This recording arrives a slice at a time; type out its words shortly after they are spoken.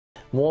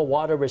More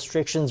water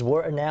restrictions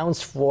were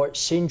announced for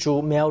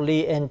Hsinchu,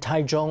 Miaoli and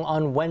Taichung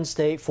on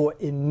Wednesday for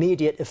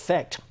immediate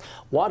effect.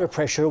 Water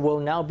pressure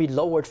will now be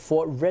lowered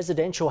for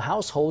residential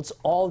households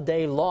all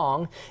day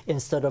long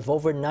instead of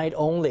overnight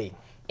only.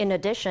 In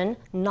addition,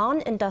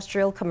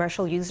 non-industrial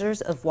commercial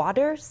users of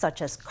water,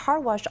 such as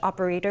car wash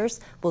operators,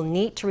 will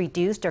need to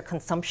reduce their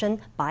consumption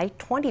by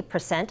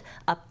 20%,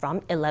 up from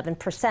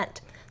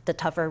 11%. The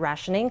tougher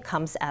rationing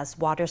comes as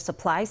water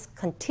supplies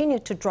continue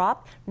to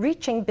drop,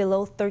 reaching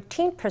below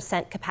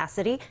 13%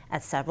 capacity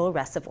at several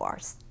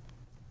reservoirs.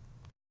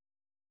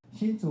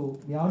 In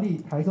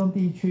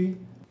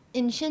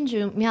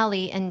Hsinchu,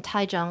 Miaoli and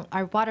Taichung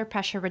are water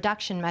pressure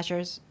reduction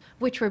measures,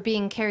 which were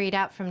being carried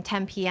out from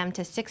 10 p.m.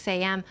 to 6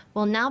 a.m.,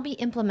 will now be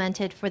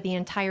implemented for the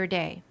entire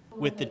day.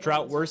 With the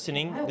drought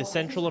worsening, the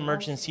Central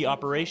Emergency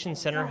Operations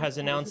Center has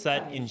announced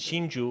that in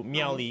Hsinchu,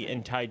 Miaoli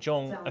and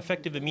Taichung,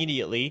 effective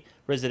immediately,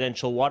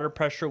 residential water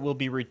pressure will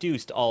be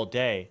reduced all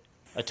day.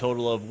 A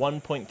total of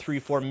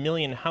 1.34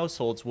 million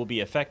households will be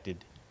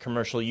affected.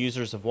 Commercial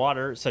users of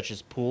water, such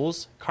as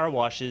pools, car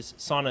washes,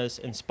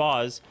 saunas, and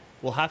spas,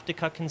 will have to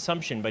cut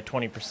consumption by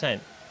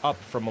 20%, up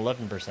from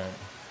 11%.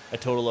 A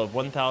total of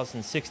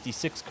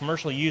 1,066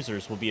 commercial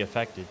users will be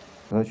affected.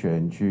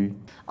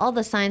 All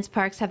the science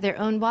parks have their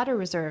own water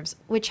reserves,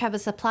 which have a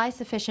supply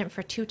sufficient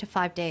for 2 to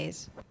 5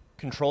 days.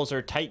 Controls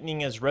are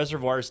tightening as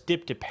reservoirs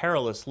dip to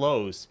perilous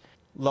lows.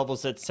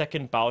 Levels at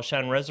 2nd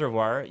Baoshan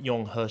Reservoir,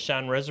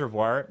 Yongheshan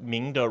Reservoir,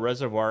 Mingde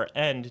Reservoir,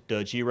 and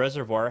Deji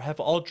Reservoir have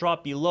all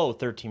dropped below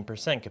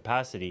 13%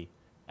 capacity.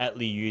 At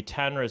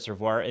Liyutan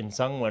Reservoir and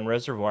Zhangwen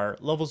Reservoir,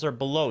 levels are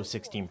below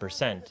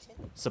 16%.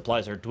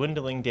 Supplies are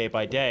dwindling day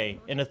by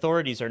day, and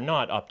authorities are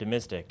not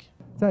optimistic.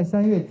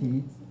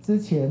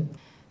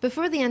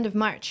 Before the end of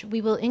March,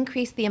 we will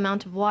increase the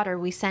amount of water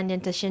we send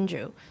into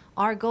Hsinchu.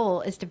 Our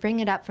goal is to bring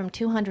it up from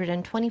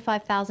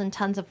 225,000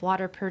 tons of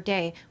water per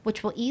day,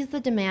 which will ease the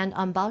demand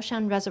on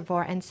Baoshan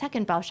Reservoir and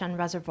 2nd Baoshan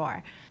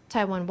Reservoir.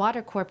 Taiwan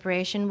Water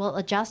Corporation will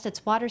adjust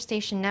its water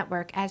station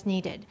network as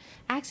needed.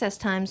 Access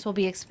times will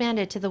be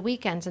expanded to the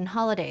weekends and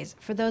holidays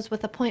for those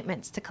with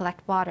appointments to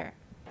collect water.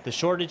 The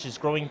shortage is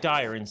growing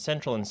dire in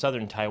central and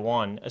southern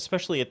Taiwan,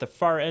 especially at the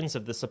far ends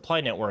of the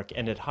supply network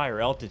and at higher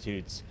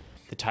altitudes.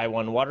 The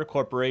Taiwan Water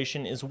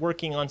Corporation is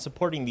working on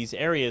supporting these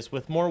areas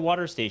with more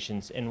water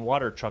stations and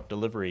water truck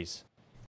deliveries.